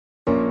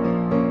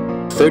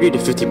30 to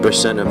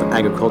 50% of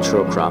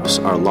agricultural crops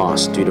are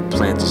lost due to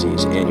plant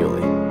disease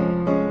annually.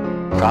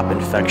 Crop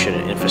infection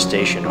and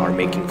infestation are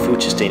making food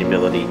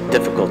sustainability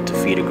difficult to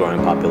feed a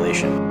growing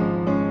population.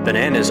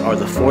 Bananas are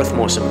the fourth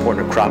most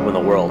important crop in the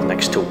world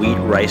next to wheat,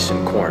 rice,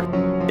 and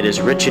corn. It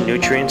is rich in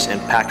nutrients and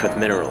packed with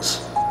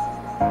minerals.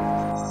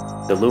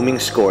 The looming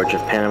scourge of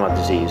Panama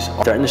disease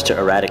threatens to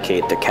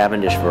eradicate the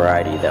Cavendish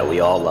variety that we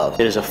all love.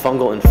 It is a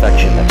fungal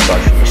infection that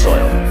starts from the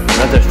soil.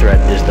 Another threat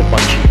is the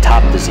bunchy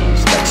top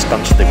disease that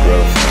stunts the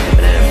growth of the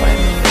banana plant,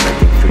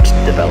 preventing fruits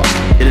to develop.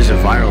 It is a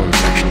viral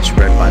infection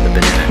spread by the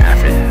banana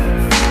aphid.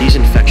 These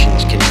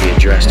infections can be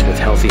addressed with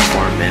healthy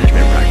farm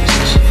management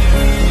practices.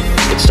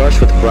 It starts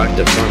with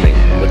proactive farming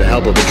with the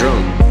help of a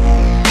drone.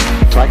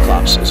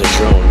 Triclops is a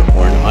drone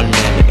or an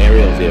unmanned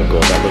aerial vehicle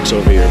that looks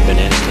over your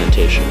banana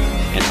plantation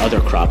and other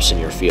crops in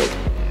your field.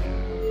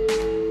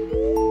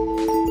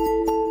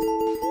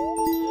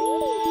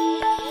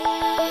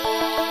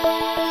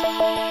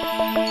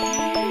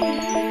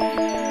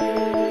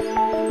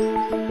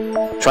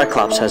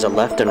 Triclops has a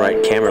left and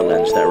right camera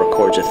lens that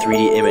records a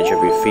 3D image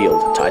of your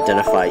field to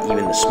identify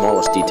even the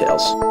smallest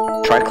details.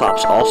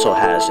 Triclops also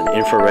has an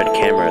infrared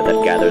camera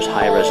that gathers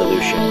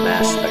high-resolution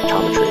mass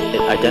spectrometry.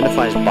 It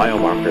identifies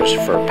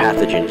biomarkers for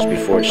pathogens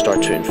before it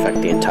starts to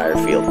infect the entire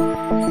field.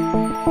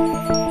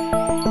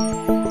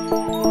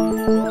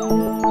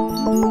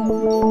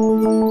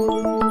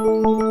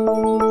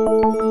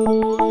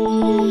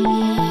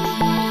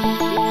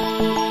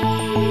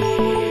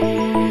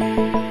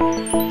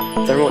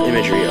 Thermal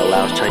imagery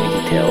allows tiny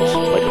details,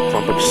 like a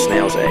clump of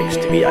snail's eggs,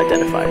 to be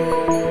identified.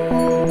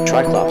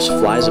 Triclops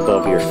flies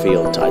above your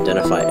field to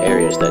identify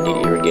areas that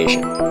need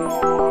irrigation.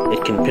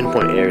 It can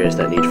pinpoint areas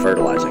that need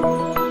fertilizing.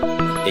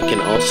 It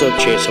can also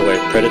chase away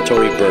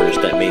predatory birds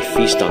that may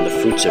feast on the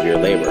fruits of your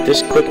labor.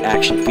 This quick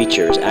action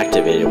feature is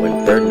activated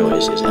when bird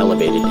noise is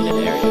elevated in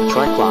an area.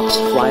 Triclops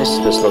flies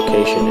to this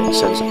location and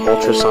sends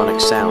ultrasonic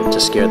sound to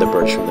scare the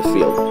birds from the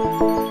field.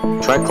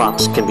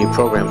 Triclops can be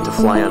programmed to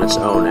fly on its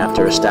own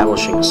after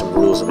establishing some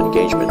rules of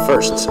engagement.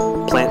 First,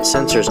 plant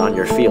sensors on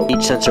your field.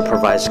 Each sensor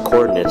provides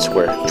coordinates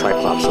where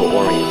Triclops will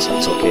orient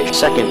its location.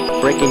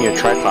 Second, break in your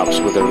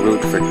Triclops with a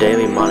route for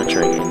daily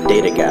monitoring and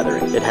data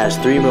gathering. It has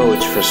 3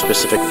 modes for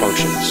specific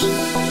functions: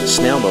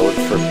 snail mode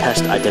for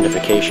pest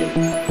identification,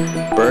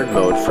 bird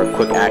mode for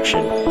quick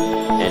action,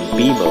 and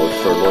bee mode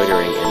for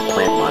loitering and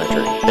plant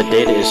monitoring. The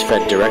data is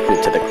fed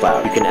directly to the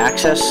cloud. You can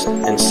access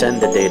and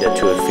send the data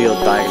to a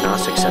field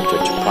diagnostic center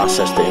to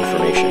process the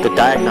information. The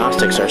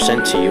diagnostics are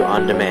sent to you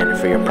on demand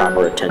for your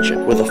proper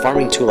attention. With a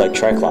farming tool like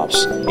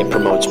Triclops, it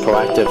promotes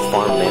proactive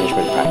farm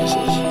management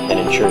practices and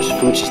ensures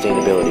food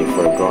sustainability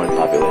for a growing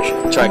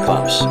population.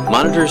 Triclops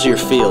monitors your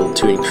field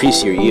to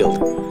increase your yield.